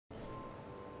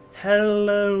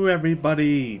Hello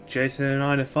everybody,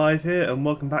 Jason905 here and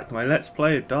welcome back to my Let's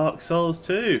Play of Dark Souls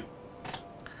 2.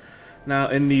 Now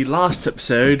in the last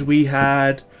episode we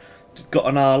had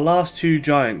gotten our last two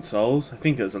giant souls. I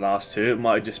think it was the last two, it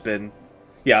might have just been...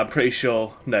 yeah, I'm pretty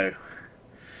sure, no.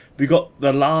 We got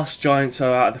the last giant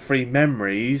soul out of the three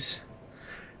memories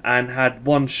and had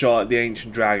one shot at the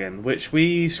ancient dragon, which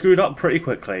we screwed up pretty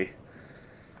quickly.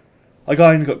 I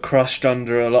got crushed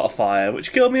under a lot of fire,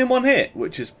 which killed me in one hit,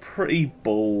 which is pretty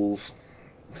balls.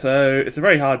 So, it's a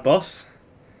very hard boss,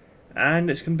 and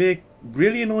it's going to be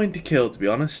really annoying to kill, to be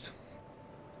honest.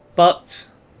 But,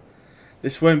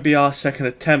 this won't be our second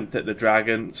attempt at the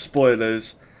dragon.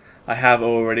 Spoilers, I have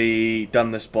already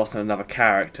done this boss on another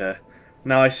character.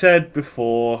 Now, I said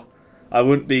before, I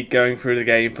wouldn't be going through the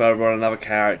game further on another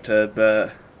character,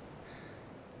 but...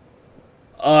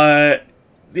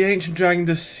 the Ancient Dragon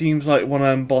just seems like one of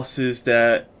them bosses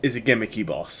that is a gimmicky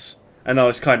boss. And I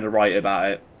was kind of right about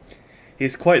it.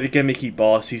 He's quite the gimmicky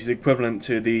boss. He's the equivalent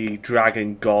to the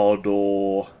Dragon God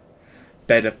or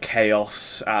Bed of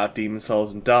Chaos out of Demon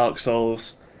Souls and Dark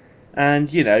Souls.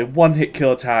 And, you know, one-hit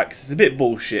kill attacks is a bit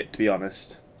bullshit, to be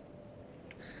honest.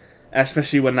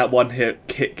 Especially when that one-hit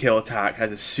kill attack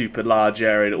has a super large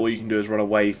area that all you can do is run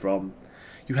away from.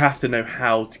 You have to know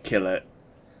how to kill it.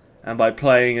 And by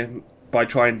trying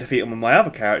to defeat him with my other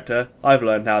character, I've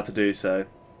learned how to do so.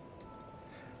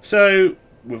 So,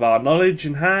 with our knowledge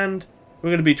in hand, we're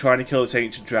going to be trying to kill this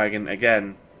ancient dragon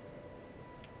again.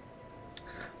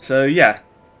 So yeah,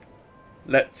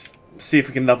 let's see if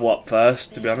we can level up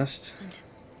first, to be honest.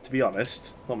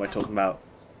 What am I talking about?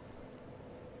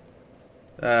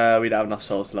 We don't have enough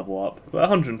souls to level up, but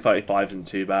 135 isn't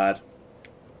too bad.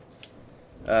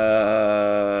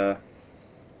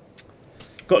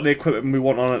 Got the equipment we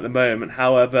want on at the moment.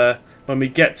 However, when we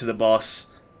get to the boss,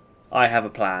 I have a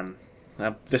plan.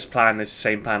 Now, this plan is the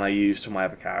same plan I used for my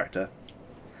other character.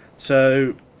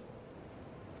 So,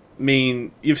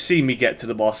 you've seen me get to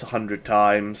the boss 100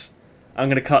 times. I'm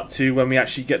going to cut to when we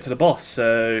actually get to the boss.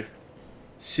 So,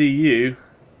 see you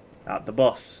at the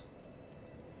boss.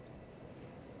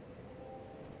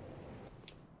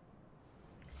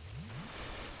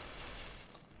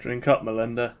 Drink up,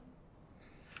 Melinda.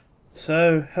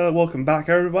 So, hello, welcome back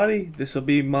everybody. This will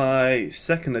be my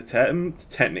second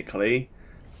attempt, technically,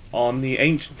 on the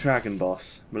Ancient Dragon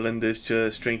boss. Melinda's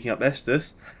just drinking up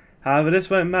Estus. However, this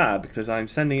won't matter because I'm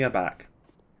sending her back.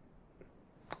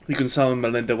 You can summon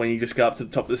Melinda when you just go up to the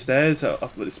top of the stairs,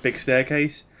 up with this big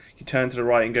staircase. You turn to the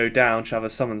right and go down, she'll have a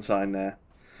summon sign there.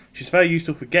 She's very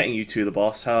useful for getting you to the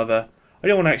boss, however, I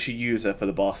don't want to actually use her for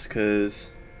the boss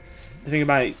because the thing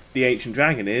about the Ancient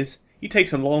Dragon is, he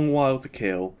takes a long while to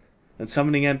kill. And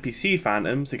summoning NPC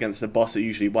phantoms against a boss that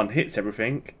usually one-hits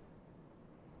everything,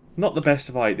 not the best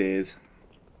of ideas.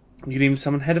 You can even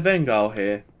summon Head of Engel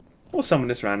here, or summon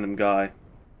this random guy.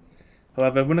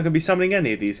 However, we're not going to be summoning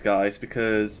any of these guys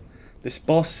because this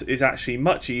boss is actually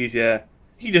much easier.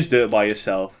 You just do it by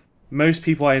yourself. Most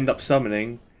people I end up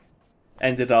summoning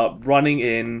ended up running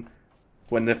in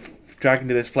when the dragon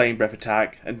did his flame breath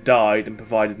attack and died and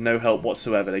provided no help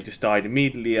whatsoever. They just died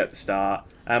immediately at the start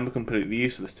and were completely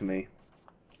useless to me.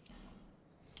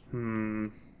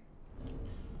 We're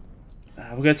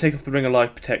going to take off the Ring of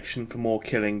Life protection for more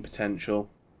killing potential.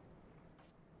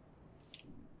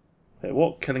 Wait,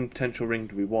 what killing potential ring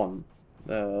do we want?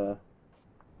 That's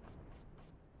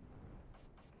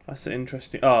an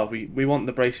interesting... oh, we want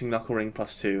the Bracing Knuckle ring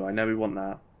 +2. I know we want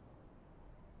that.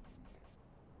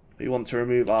 We want to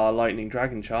remove our Lightning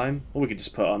Dragon Chime, or we could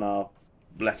just put on our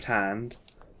left hand.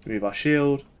 Remove our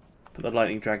shield. Put the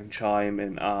Lightning Dragon Chime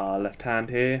in our left hand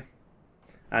here.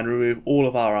 And remove all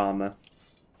of our armour.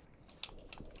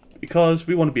 Because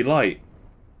we want to be light.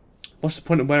 What's the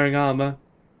point of wearing armour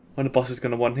when the boss is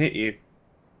going to one-hit you?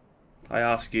 I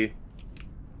ask you.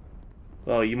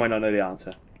 Well, you might not know the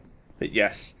answer. But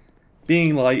yes,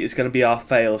 being light is going to be our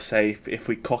fail-safe if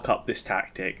we cock up this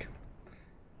tactic.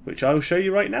 Which I will show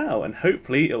you right now, and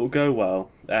hopefully it will go well.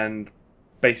 And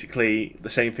basically, the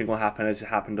same thing will happen as it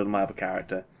happened on my other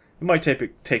character. It might take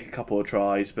a couple of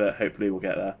tries, but hopefully we'll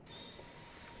get there.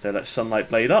 So let's Sunlight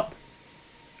Blade up.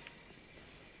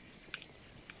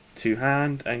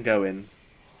 Two-hand, and go in.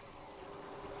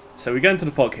 So we go into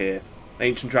the fog here.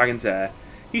 Ancient Dragon's there.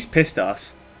 He's pissed at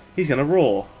us. He's going to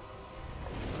roar.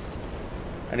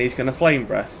 And he's going to Flame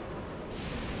Breath.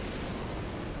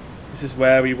 This is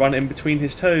where we run in between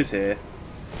his toes here.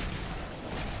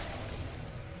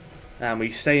 And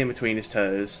we stay in between his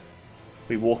toes.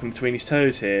 We walk in between his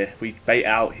toes here. We bait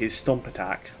out his stomp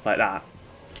attack, like that.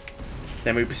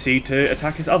 Then we proceed to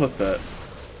attack his other foot.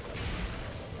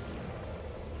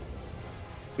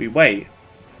 We wait.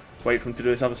 Wait for him to do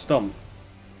his other stomp.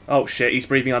 Oh shit, he's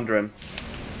breathing under him.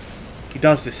 He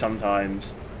does this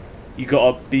sometimes. You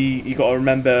gotta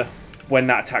remember when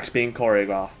that attack's being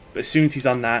choreographed. But as soon as he's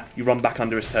done that, you run back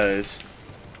under his toes.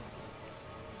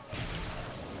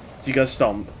 So you go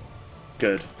stomp.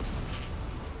 Good.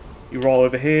 You roll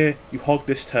over here, you hog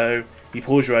this toe, he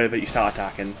pulls you over, you start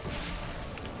attacking.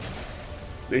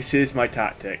 This is my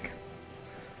tactic.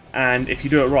 And if you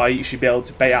do it right, you should be able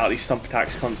to bait out these stomp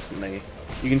attacks constantly.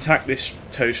 You can attack this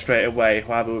toe straight away,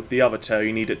 however with the other toe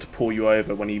you need it to pull you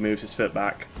over when he moves his foot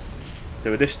back.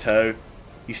 So with this toe,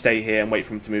 you stay here and wait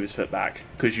for him to move his foot back,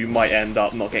 because you might end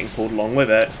up not getting pulled along with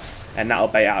it, and that'll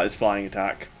bait out his flying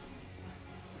attack.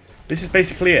 This is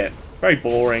basically it. Very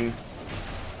boring.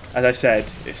 As I said,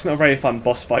 it's not a very fun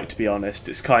boss fight to be honest,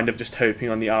 it's kind of just hoping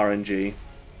on the RNG.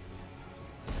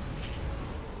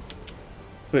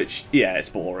 Which, yeah, it's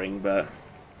boring, but,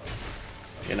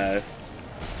 you know.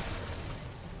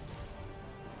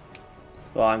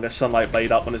 Well, I'm going to Sunlight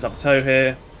Blade up on his upper toe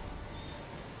here.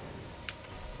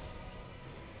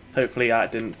 Hopefully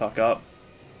that didn't fuck up.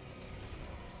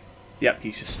 Yep,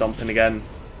 he's just stomping again.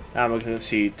 And we're going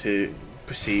to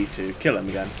proceed to kill him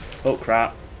again. Oh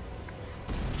crap.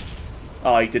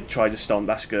 Oh, he did try to stomp,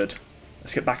 that's good.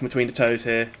 Let's get back in between the toes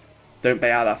here. Don't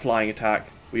bait out that flying attack.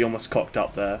 We almost cocked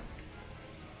up there.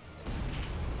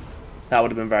 That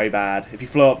would have been very bad. If you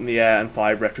flew up in the air and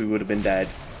fire breath, we would have been dead.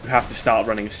 You have to start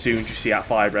running as soon as you see that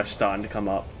fire breath starting to come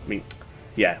up. I mean,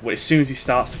 yeah, well, as soon as he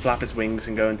starts to flap his wings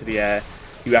and go into the air,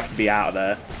 you have to be out of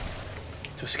there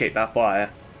to escape that fire.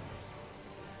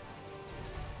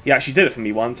 He actually did it for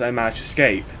me once, and I managed to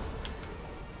escape.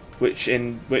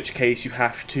 In which case you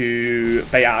have to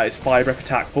bait out his fire breath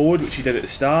attack forward, which he did at the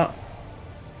start.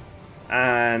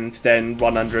 And then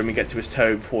run under him and get to his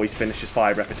toe before he's finished his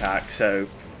fire breath attack, so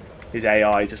his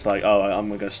AI is just like, oh, I'm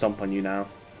going to stomp on you now.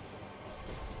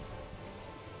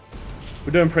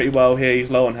 We're doing pretty well here,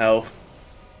 he's low on health.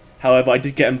 However, I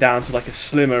did get him down to like a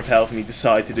slimmer of health and he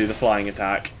decided to do the flying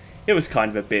attack. It was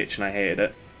kind of a bitch and I hated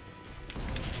it.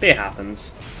 But it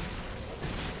happens.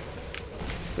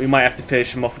 We might have to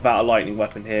finish him off without a lightning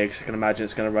weapon here because I can imagine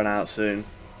it's going to run out soon.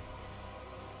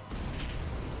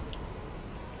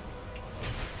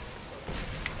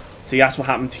 See, that's what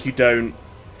happens if you don't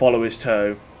follow his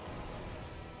toe.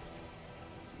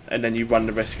 And then you run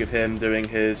the risk of him doing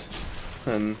his...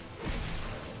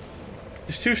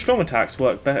 These two strong attacks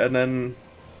work better than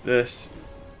the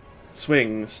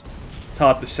swings. It's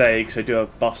hard to say because I do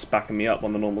have buffs backing me up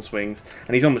on the normal swings.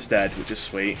 And he's almost dead, which is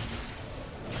sweet.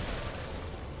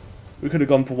 We could have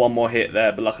gone for one more hit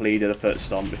there, but luckily he did a foot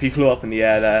stomp. If he flew up in the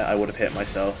air there, I would have hit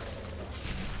myself.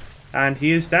 And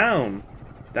he is down.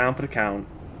 Down for the count.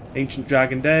 Ancient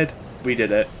Dragon dead. We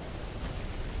did it.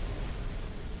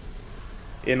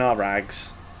 In our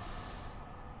rags.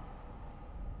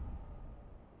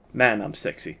 Man, I'm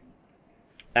sexy.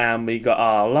 And we got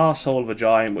our last Soul of a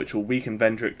Giant, which will weaken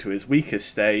Vendrick to his weakest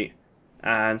state.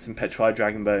 And some Petrified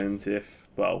Dragon Bones if,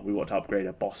 well, we want to upgrade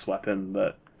a boss weapon,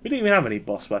 but we don't even have any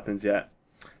boss weapons yet.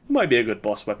 It might be a good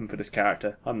boss weapon for this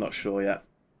character. I'm not sure yet.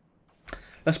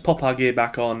 Let's pop our gear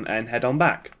back on and head on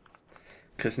back.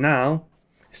 Because now,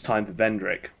 it's time for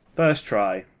Vendrick. First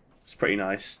try. It's pretty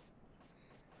nice.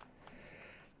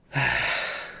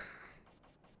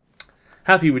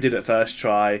 Happy we did it first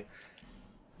try.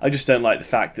 I just don't like the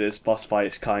fact that this boss fight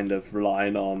is kind of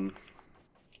relying on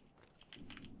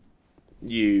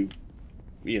you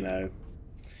know.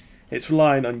 It's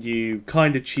relying on you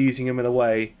kind of cheesing him in a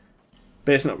way,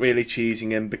 but it's not really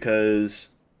cheesing him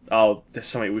because, oh, there's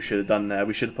something we should have done there.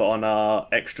 We should have put on our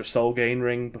extra soul gain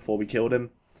ring before we killed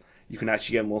him. You can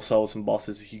actually get more souls from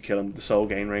bosses if you kill him with the soul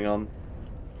gain ring on.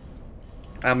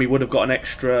 And we would have got an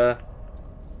extra,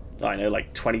 I don't know,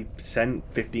 like 20%,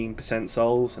 15%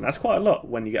 souls, and that's quite a lot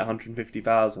when you get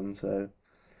 150,000, so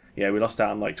yeah, we lost out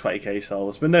on like 20k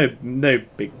souls, but no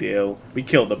big deal. We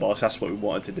killed the boss, that's what we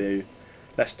wanted to do.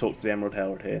 Let's talk to the Emerald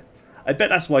Herald here. I bet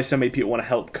that's why so many people want to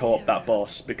help co-op that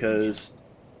boss, because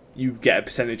you get a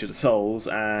percentage of the souls,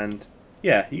 and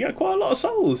yeah, you get quite a lot of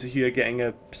souls if you're getting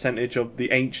a percentage of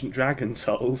the Ancient Dragon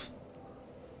souls.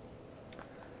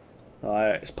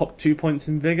 Alright, let's pop 2 points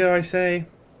in Vigor, I say.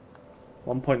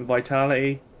 1 point in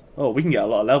Vitality. Oh, we can get a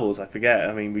lot of levels, I forget.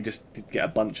 I mean, we just did get a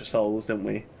bunch of souls, didn't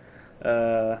we?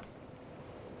 Let's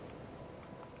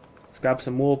grab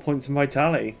some more points in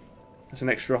Vitality. That's an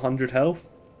extra 100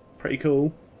 health. Pretty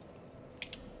cool.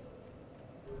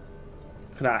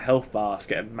 Look at that health bar, it's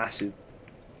getting massive.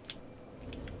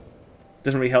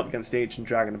 Doesn't really help against the Ancient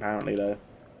Dragon, apparently, though.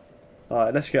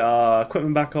 Alright, let's get our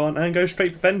equipment back on and go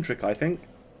straight for Vendrick, I think.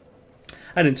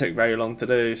 That didn't take very long to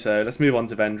do, so let's move on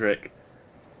to Vendrick.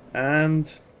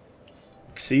 And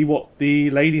see what the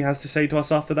lady has to say to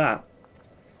us after that.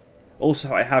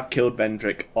 Also, I have killed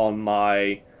Vendrick on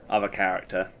my other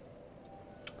character.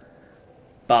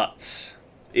 But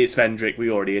it's Vendrick, we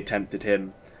already attempted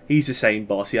him. He's the same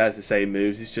boss, he has the same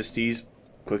moves, it's just he's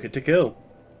quicker to kill.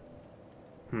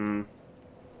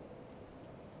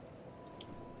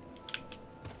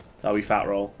 Oh, we fat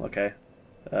roll, okay.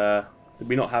 Did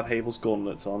we not have Havel's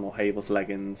gauntlets on, or Havel's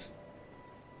leggings?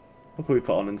 What could we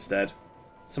put on instead?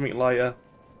 Something lighter?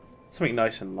 Something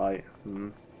nice and light.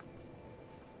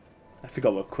 I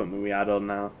forgot what equipment we had on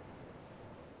now.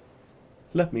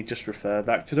 Let me just refer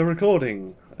back to the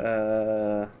recording.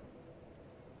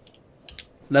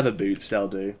 Leather boots, they'll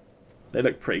do. They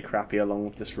look pretty crappy along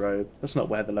with this robe. Let's not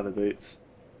wear the leather boots.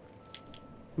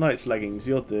 Knight's leggings,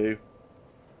 you'll do.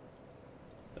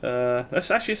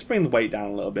 Let's bring the weight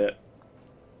down a little bit.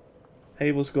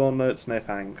 Havel's gauntlets, no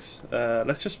thanks.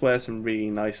 Let's just wear some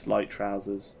really nice light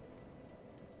trousers.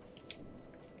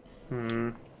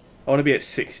 I want to be at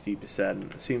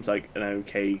 60%. It seems like an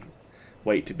okay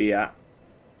weight to be at.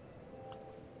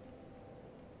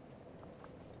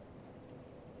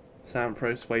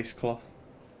 Sampros waistcloth.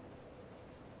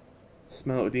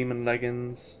 Smelt demon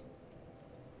leggings.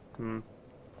 Damn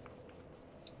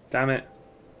it.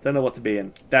 Don't know what to be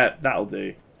in. That'll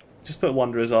do. Just put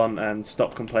Wanderers on and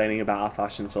stop complaining about our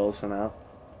fashion souls for now.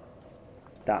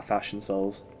 That fashion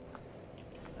souls.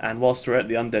 And whilst we're at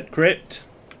the Undead Crypt,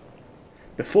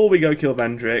 before we go kill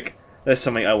Vendrick, there's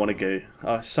something I want to do.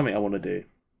 There's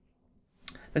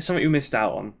something we missed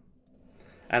out on.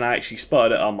 And I actually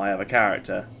spotted it on my other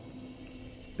character.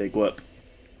 Big whoop.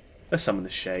 Let's summon the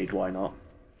Shade, why not?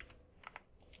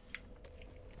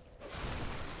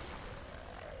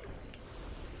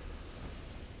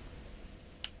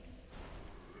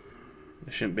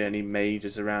 There shouldn't be any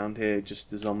mages around here,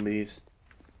 just the zombies.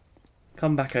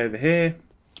 Come back over here.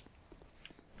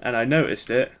 And I noticed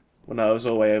it when I was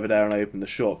all the way over there and I opened the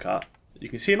shortcut. You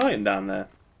can see an item down there.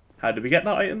 How did we get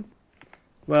that item?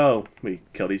 Well, we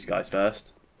kill these guys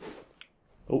first.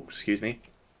 Oh, excuse me.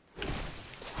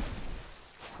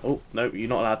 Oh, no, you're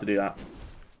not allowed to do that.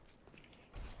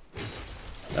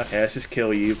 Okay, let's just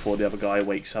kill you before the other guy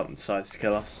wakes up and decides to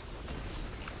kill us.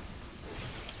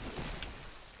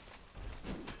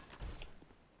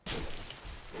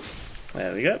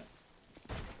 There we go.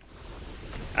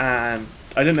 And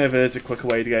I don't know if there's a quicker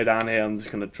way to go down here. I'm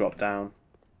just going to drop down.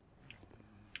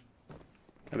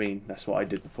 I mean, that's what I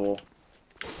did before.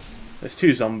 There's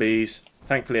two zombies.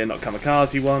 Thankfully they're not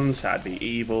kamikaze ones. That'd be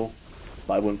evil.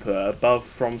 But I wouldn't put it above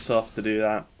FromSoft to do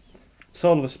that.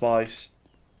 Soul of a Spice.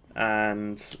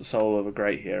 And Soul of a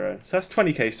Great Hero. So that's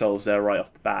 20k souls there right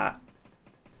off the bat.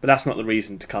 But that's not the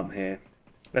reason to come here.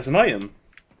 There's an item.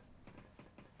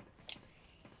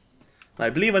 I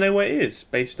believe I know what it is,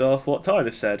 based off what Tyler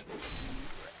said.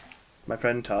 My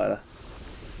friend Tyler.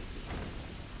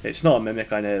 It's not a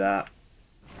mimic, I know that.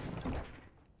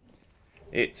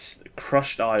 It's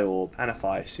Crushed Eye Orb and a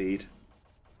Fire Seed.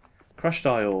 Crushed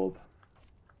Eye Orb.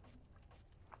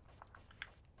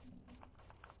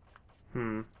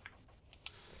 A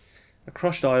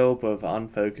crushed eye orb with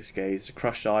unfocused gaze. A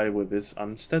crushed eye with is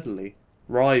unsteadily,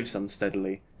 writhes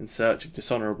unsteadily, in search of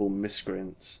dishonourable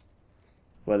miscreants.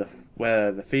 Where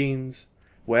are the fiends?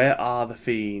 Where are the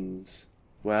fiends?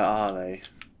 Where are they?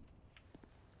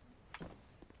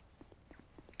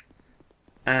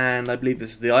 And I believe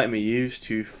this is the item we use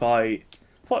to fight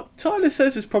what Tyler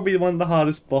says is probably one of the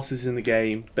hardest bosses in the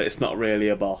game, but it's not really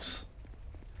a boss.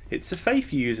 It's the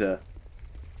Faith User.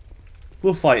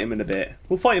 We'll fight him in a bit.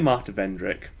 We'll fight him after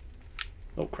Vendrick.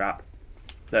 Oh crap.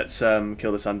 Let's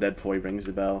kill this undead before he rings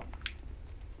the bell.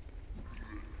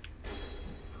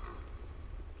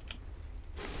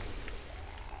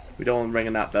 We don't want him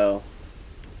ringing that bell.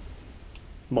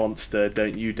 Monster,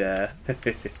 don't you dare.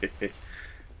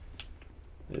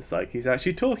 It's like he's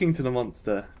actually talking to the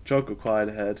monster. Jog required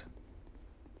ahead.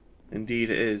 Indeed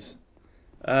it is.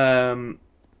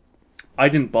 I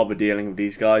didn't bother dealing with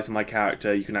these guys in my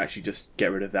character. You can actually just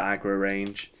get rid of the aggro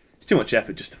range. It's too much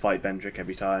effort just to fight Vendrick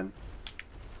every time.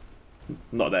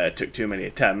 Not that it took too many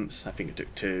attempts. I think it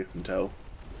took 2 until...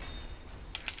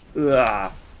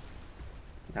 Ugh.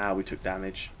 Ah, we took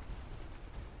damage.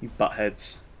 You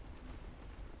buttheads.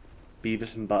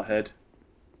 Beavis and Butthead.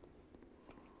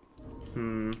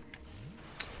 So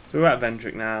we're at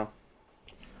Vendrick now.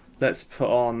 Let's put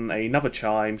on another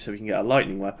chime so we can get a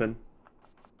lightning weapon.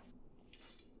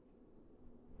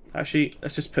 Actually,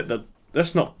 let's just put the...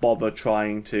 Let's not bother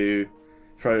trying to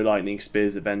throw lightning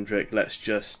spears at Vendrick. Let's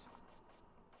just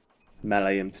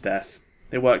melee him to death.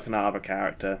 It worked on our other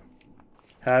character.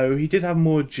 Oh, he did have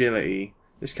more agility,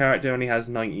 This character only has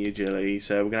 90 agility,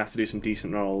 so we're going to have to do some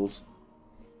decent rolls.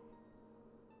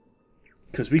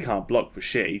 Because we can't block for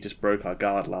shit, he just broke our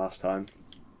guard last time.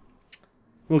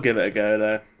 We'll give it a go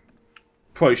though.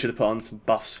 Probably should have put on some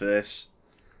buffs for this,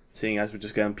 seeing as we're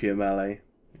just going pure melee.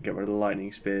 Get rid of the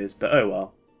lightning spears, but oh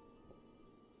well.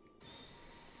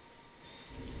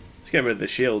 Let's get rid of the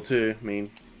shield too, I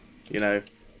mean, you know,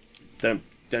 don't,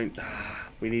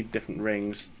 we need different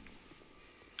rings.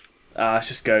 Let's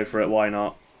just go for it, why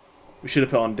not? We should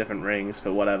have put on different rings,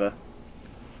 but whatever.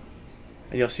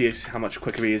 And you'll see how much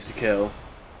quicker he is to kill.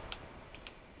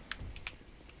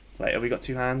 Wait, have we got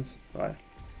two hands? Right.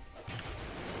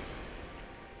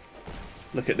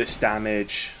 Look at this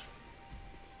damage.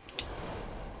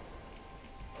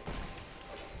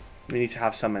 We need to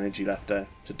have some energy left though,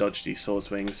 to dodge these sword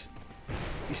swings.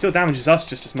 He still damages us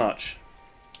just as much.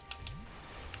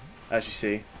 As you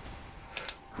see.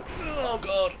 Oh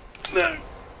god. No!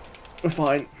 We're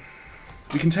fine.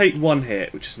 We can take one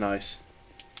hit, which is nice.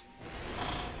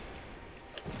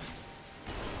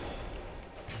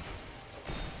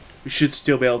 We should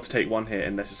still be able to take one hit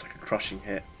unless it's like a crushing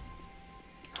hit.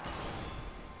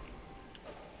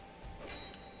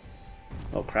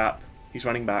 Oh crap. He's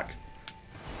running back.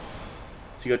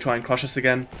 Is he going to try and crush us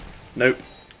again? Nope.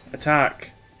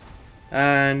 Attack.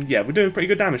 And yeah, we're doing pretty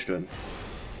good damage to him.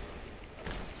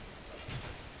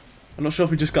 I'm not sure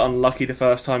if we just got unlucky the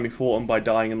first time we fought him by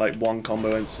dying in like one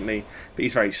combo instantly, but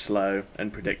he's very slow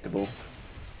and predictable.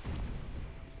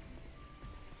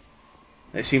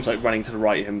 It seems like running to the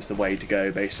right of him is the way to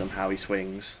go based on how he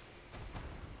swings.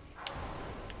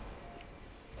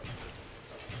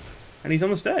 And he's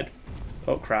almost dead.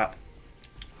 Oh crap.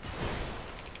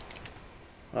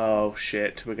 Oh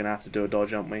shit, we're gonna have to do a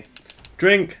dodge, aren't we?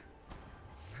 Drink!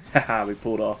 Haha, we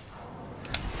pulled off.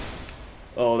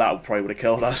 Oh, that probably would have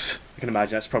killed us. I can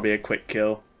imagine that's probably a quick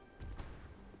kill.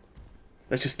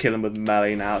 Let's just kill him with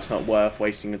melee now, it's not worth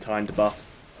wasting the time to buff.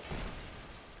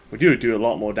 We do a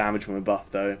lot more damage when we're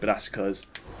buffed though, but that's because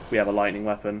we have a lightning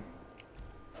weapon.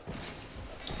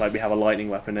 Like we have a lightning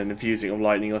weapon and infusing of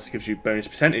lightning also gives you bonus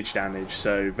percentage damage,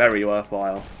 so very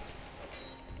worthwhile.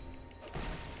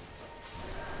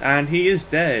 And he is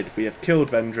dead. We have killed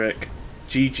Vendrick.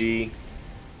 GG.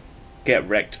 Get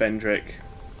wrecked, Vendrick.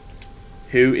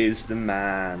 Who is the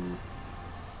man?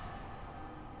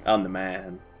 I'm the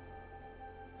man.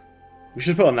 We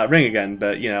should put on that ring again,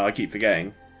 but you know, I keep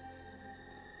forgetting.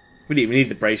 We need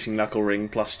the bracing knuckle ring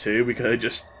 +2. We could have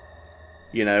just,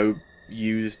 you know,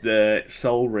 used the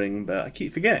soul ring, but I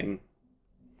keep forgetting.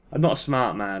 I'm not a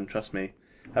smart man, trust me.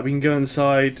 We can go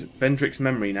inside Vendrick's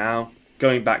memory now.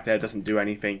 Going back there doesn't do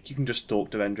anything. You can just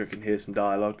talk to Vendrick and hear some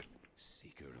dialogue.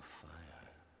 Seeker of fire,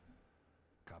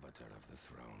 coveter of the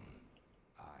throne,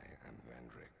 I am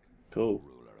Vendrick, Cool.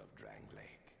 ruler of Drang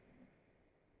Lake.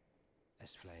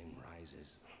 As flame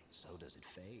rises, so does it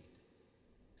fade.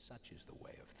 Such is the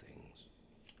way of things.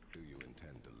 Do you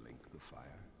intend to link the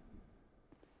fire?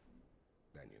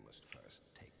 Then you must first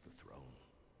take the throne.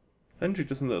 Vendrick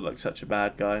doesn't look like such a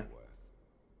bad guy.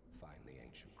 Find the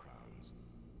ancient crowns.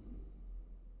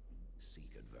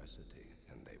 Seek adversity,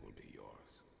 and they will be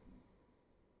yours.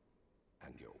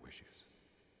 And your wishes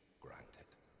granted.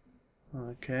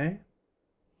 Okay.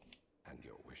 And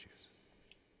your wishes.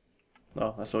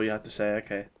 Oh, that's all you had to say,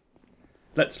 okay.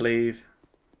 Let's leave.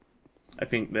 I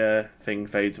think the thing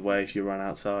fades away if you run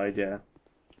outside, yeah.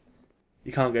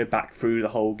 You can't go back through the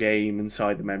whole game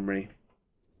inside the memory.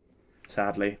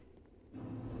 Sadly.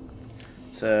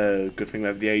 So, good thing we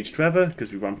have the Age Trevor,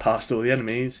 because we run past all the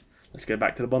enemies. Let's go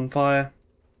back to the bonfire.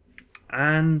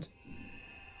 And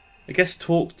I guess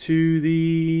talk to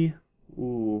the...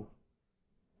 Ooh.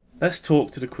 Let's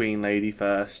talk to the Queen Lady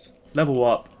first. Level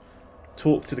up.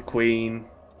 Talk to the Queen,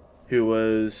 who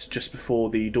was just before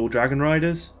the Dual Dragon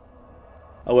Riders.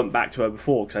 I went back to her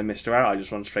before because I missed her out. I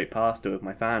just run straight past her with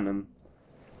my fandom.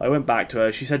 I went back to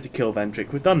her. She said to kill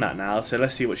Vendrick. We've done that now, so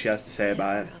let's see what she has to say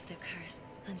about it. Of the curse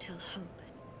until hope.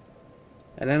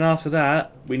 And then after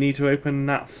that, we need to open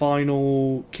that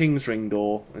final King's Ring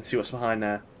door and see what's behind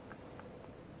there.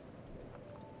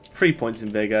 3 points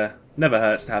in Vigor. Never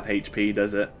hurts to have HP,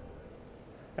 does it?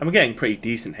 And we're getting pretty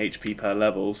decent HP per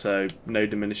level, so no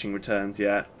diminishing returns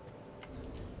yet.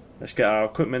 Let's get our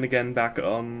equipment again back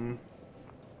on.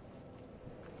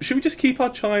 Should we just keep our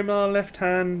chime in our left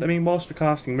hand? I mean, whilst we're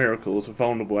casting miracles, we're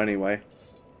vulnerable anyway.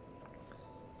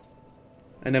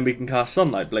 And then we can cast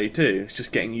Sunlight Blade too. It's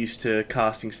just getting used to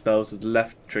casting spells with the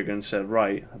left trigger instead of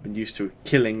right. I've been used to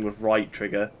killing with right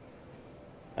trigger.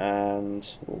 Or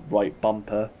right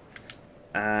bumper.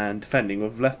 And defending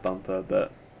with left bumper,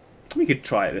 but we could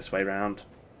try it this way round.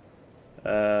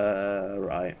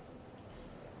 Right.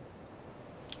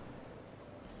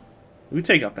 We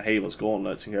take off the Havel's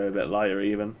gauntlets and go a bit lighter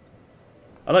even.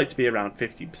 I like to be around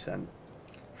 50%.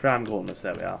 Fram gauntlets,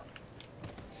 there we are.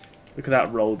 Look at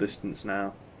that roll distance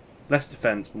now. Less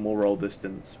defense, but more roll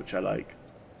distance, which I like.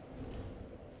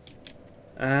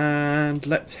 And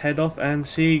let's head off and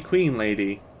see Queen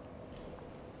Lady.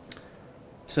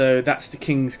 So that's the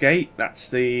King's Gate. That's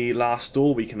the last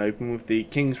door we can open with the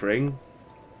King's Ring.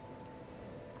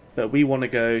 But we want to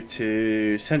go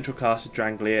to Central Castle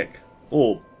Drangleic,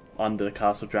 or under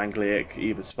Castle Drangleic,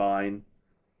 either's fine,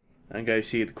 and go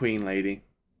see the Queen Lady.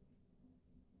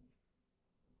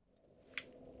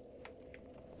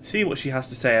 See what she has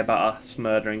to say about us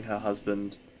murdering her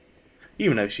husband.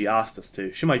 Even though she asked us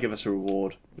to, she might give us a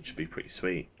reward, which would be pretty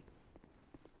sweet.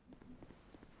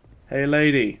 Hey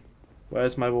lady,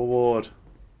 where's my reward?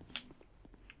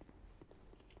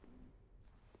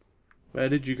 Where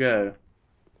did you go?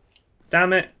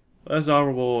 Damn it! Where's our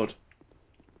reward?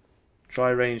 Try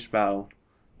ranged battle.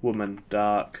 Woman,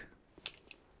 dark.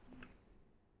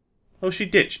 Oh, she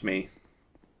ditched me.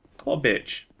 What a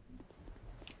bitch.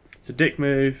 It's a dick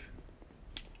move.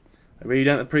 I really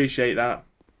don't appreciate that.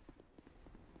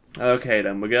 Okay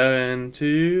then, we're going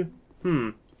to...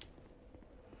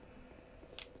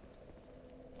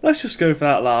 Let's just go for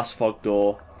that last fog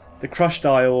door. The crushed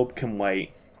eye orb can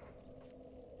wait.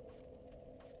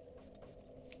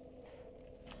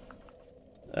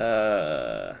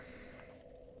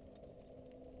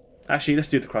 Actually, let's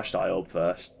do the crushed eye orb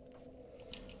first.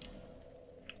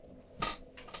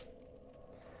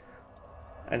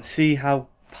 And see how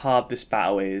hard this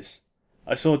battle is.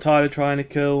 I saw Tyler trying to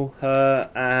kill her,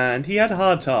 and he had a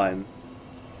hard time.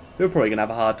 We were probably going to have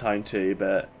a hard time too,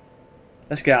 but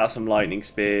let's get out some lightning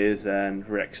spears and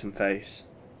wreck some face.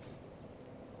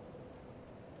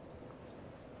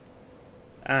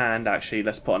 And actually,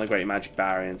 let's put on a great magic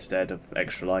barrier instead of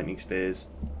extra lightning spears,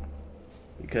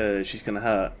 because she's going to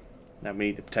hurt. Now we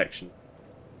need the protection.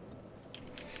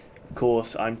 Of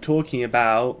course, I'm talking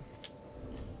about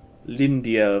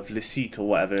Lydia of Lycite, or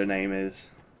whatever her name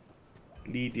is.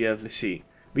 Lydia of Lycite.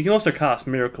 We can also cast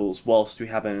miracles whilst we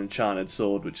have an enchanted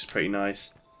sword, which is pretty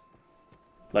nice.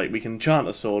 Like, we can enchant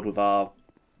a sword with our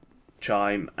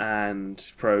chime and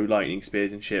throw lightning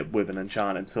spears and shit with an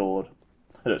enchanted sword.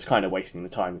 And it's kind of wasting the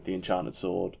time with the enchanted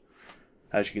sword.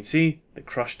 As you can see, the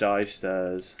crushed eye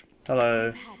stirs. Hello.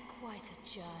 You've had quite a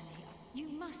journey. You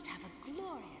must have a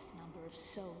glorious number of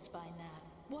souls by now.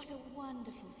 What a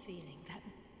wonderful feeling that...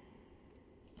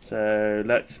 So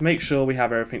let's make sure we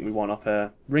have everything we want off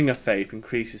her. Ring of Faith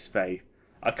increases faith.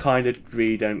 I kind of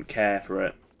really don't care for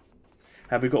it.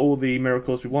 Have we got all the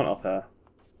miracles we want off her?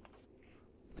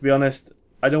 To be honest,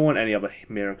 I don't want any other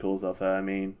miracles off her. I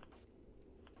mean,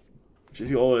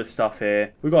 she's got all this stuff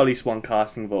here. We've got at least one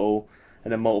casting of it all,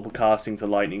 and then multiple castings of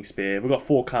Lightning Spear. We've got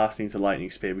 4 castings of Lightning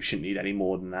Spear. We shouldn't need any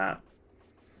more than that.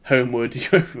 Homewood,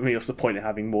 for me, what's the point of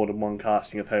having more than one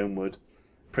casting of Homewood?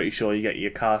 Pretty sure you get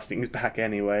your castings back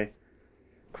anyway.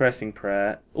 Caressing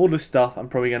Prayer. All this stuff I'm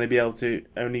probably going to be able to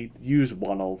only use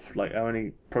one of. Like, I'm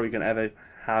only probably going to ever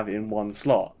have in one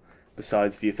slot.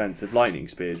 Besides the offensive Lightning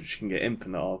Spears, which you can get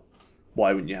infinite of.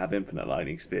 Why wouldn't you have infinite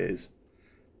Lightning Spears?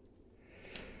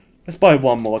 Let's buy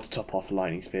one more to top off the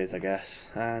Lightning Spears, I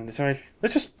guess. And is there any...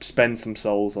 let's just spend some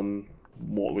souls on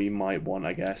what we might want,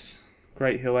 I guess.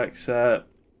 Great Heal Excerpt.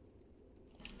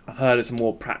 I've heard it's a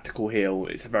more practical heal.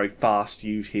 It's a very fast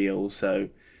use heal, so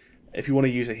if you want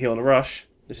to use a heal in a rush,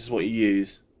 this is what you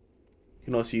use. You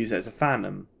can also use it as a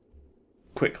phantom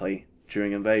quickly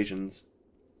during invasions,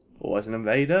 or as an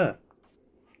invader.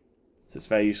 So it's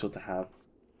very useful to have.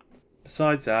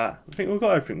 Besides that, I think we've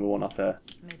got everything we want off her.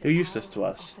 You're useless to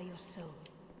us,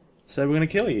 so we're going to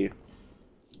kill you.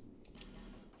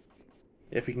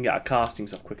 If we can get our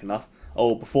castings off quick enough.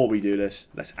 Oh, before we do this,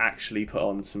 let's actually put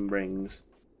on some rings.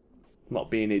 Not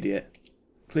be an idiot.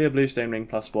 Clear Bluestone Ring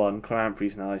 +1,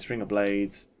 Chloranthre's nice, Ring of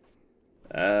Blades.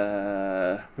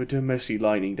 We're doing mostly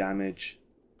lightning damage.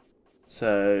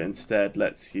 So instead,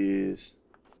 let's use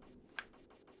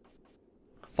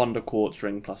Thunder Quartz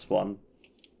Ring +1.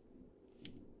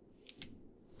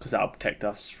 Because that'll protect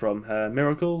us from her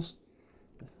miracles.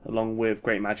 Along with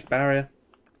Great Magic Barrier.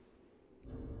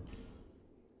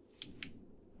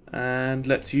 And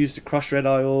let's use the Crushed Red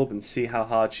Eye Orb and see how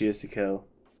hard she is to kill.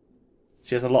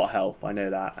 She has a lot of health, I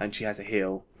know that, and she has a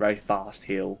heal, very fast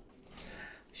heal.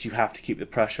 So you have to keep the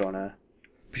pressure on her.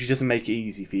 But she doesn't make it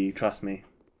easy for you, trust me.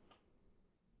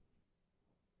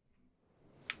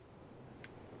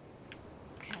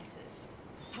 Curses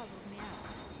puzzled me out.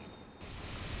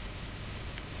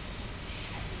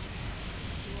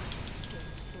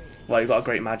 Well, you've got a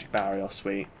Great Magic Barrier,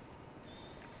 sweet.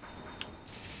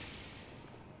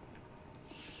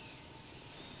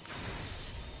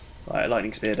 Right,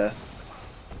 lightning speared her.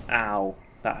 Ow,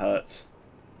 that hurts.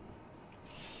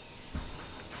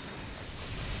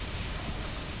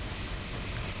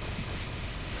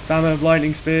 Spam of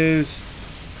lightning spears.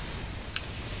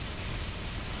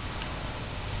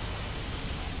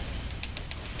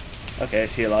 Okay,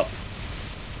 let's heal up.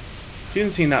 She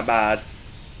didn't seem that bad.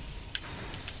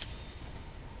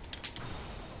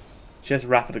 She has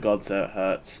Wrath of the Gods, so it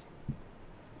hurts.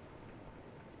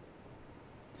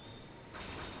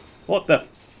 What the f...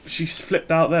 She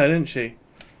flipped out there, didn't she?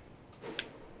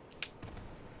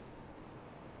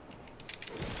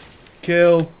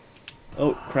 Kill.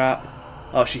 Oh, crap.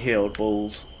 Oh, she healed.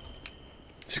 Balls.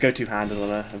 Just go two-handed on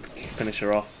her and finish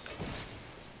her off.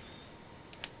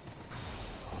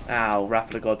 Ow, Wrath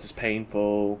of the Gods is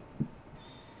painful.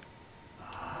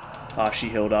 Ah, she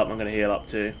healed up. I'm going to heal up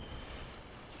too.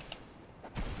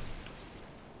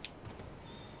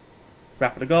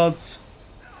 Wrath of the Gods.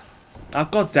 Oh,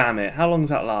 god damn it. How long does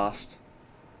that last?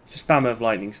 It's a spammer of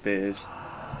lightning spears.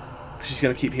 She's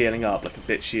going to keep healing up like a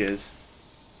bitch she is.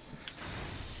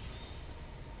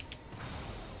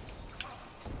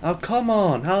 Oh, come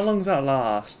on. How long does that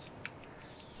last?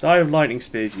 Die of lightning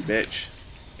spears, you bitch.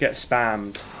 Get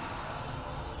spammed.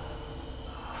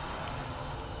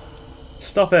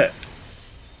 Stop it.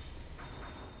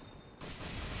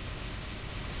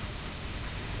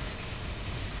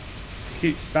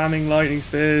 Keep spamming lightning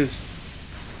spears.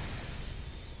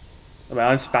 I mean,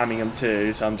 I'm spamming them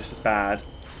too, so I'm just as bad.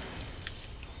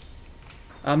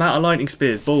 I'm out of lightning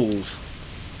spears. Balls.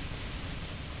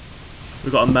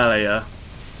 We've got a melee here.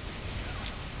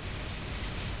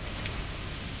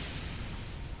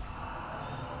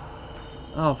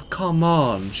 Oh, come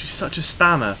on. She's such a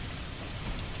spammer.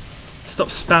 Stop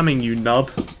spamming, you nub.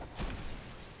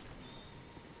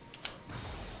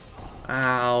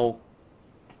 Ow.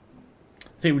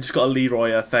 I think we just got to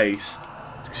Leroy her face.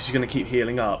 Because she's going to keep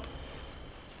healing up.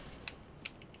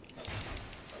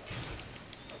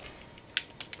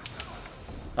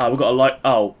 We've got a light.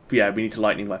 Oh, yeah, we need to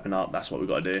lightning weapon up. That's what we've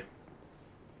got to do.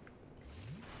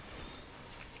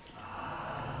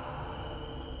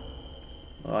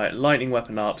 Alright, lightning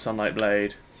weapon up, sunlight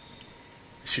blade.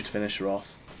 This should finish her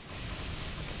off.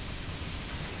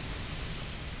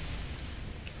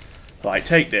 Right,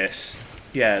 take this.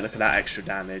 Yeah, look at that extra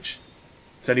damage.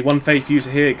 There's only one faith user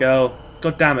here, girl.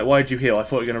 God damn it, why did you heal? I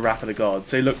thought you were going to Wrath of the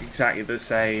Gods. They look exactly the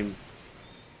same.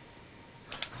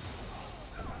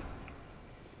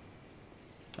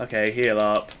 Okay, heal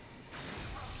up.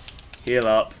 Heal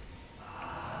up.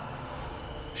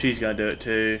 She's going to do it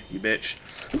too, you bitch.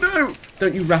 No!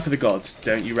 Don't you Wrath of the Gods.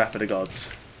 Don't you Wrath of the Gods.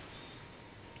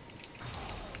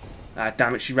 Ah,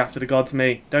 damn it, she Wrath of the Gods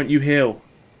me. Don't you heal.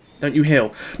 Don't you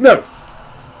heal. No!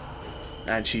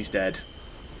 And she's dead.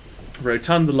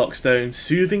 Rotunda Lockstone,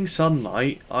 Soothing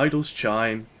Sunlight, Idol's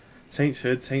Chime, Saint's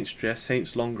Hood, Saint's Dress,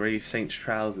 Saint's Long Greave, Saint's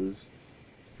Trousers.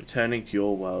 Returning to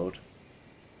your world.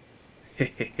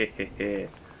 Hehehehe.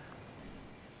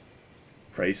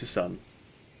 Praise the sun.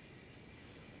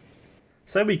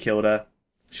 So we killed her.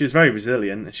 She was very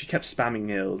resilient and she kept spamming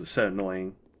heals. It's so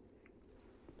annoying.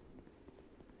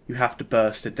 You have to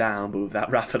burst her down, but with that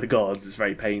Wrath of the Gods, it's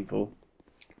very painful.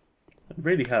 It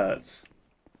really hurts.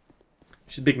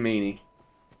 She's a big meanie.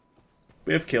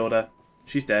 We have killed her.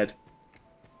 She's dead.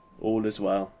 All is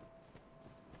well.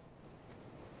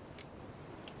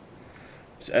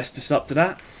 Let's Estus up to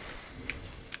that.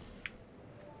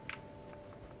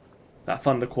 That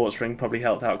Thunder Quartz ring probably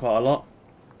helped out quite a lot.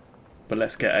 But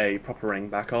let's get a proper ring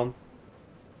back on.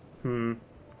 Ring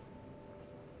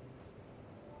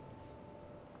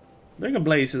of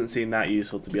Blaze doesn't seem that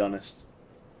useful, to be honest.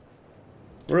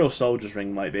 Royal Soldier's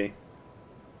ring might be.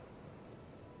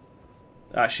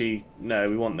 Actually, no,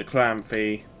 we want the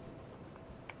Clanfy.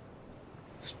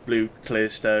 Blue Clear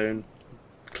Stone.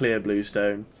 Clear Blue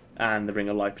Stone. And the Ring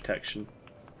of Life Protection.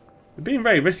 We're being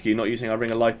very risky not using our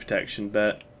Ring of Life Protection,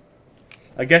 but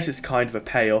I guess it's kind of a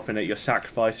payoff in that you're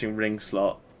sacrificing ring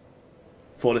slot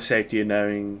for the safety of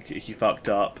knowing if you fucked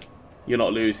up, you're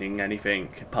not losing anything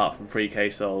apart from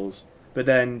 3k souls. But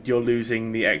then you're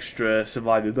losing the extra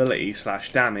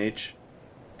survivability / damage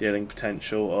dealing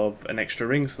potential of an extra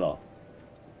ring slot.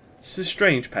 It's a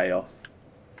strange payoff.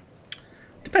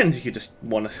 Depends if you just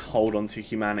want to hold on to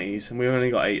humanities, and we've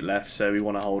only got 8 left, so we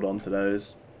want to hold on to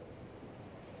those.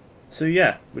 So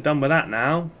yeah, we're done with that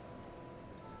now.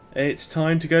 It's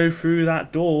time to go through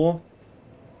that door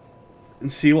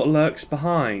and see what lurks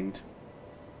behind.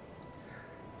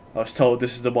 I was told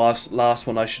this is the last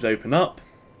one I should open up,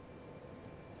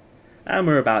 and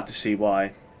we're about to see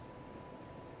why.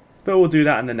 But we'll do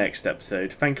that in the next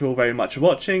episode. Thank you all very much for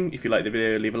watching. If you like the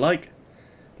video, leave a like.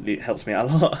 It helps me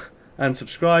out a lot. And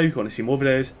subscribe if you want to see more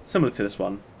videos similar to this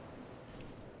one.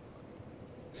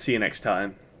 See you next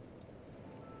time.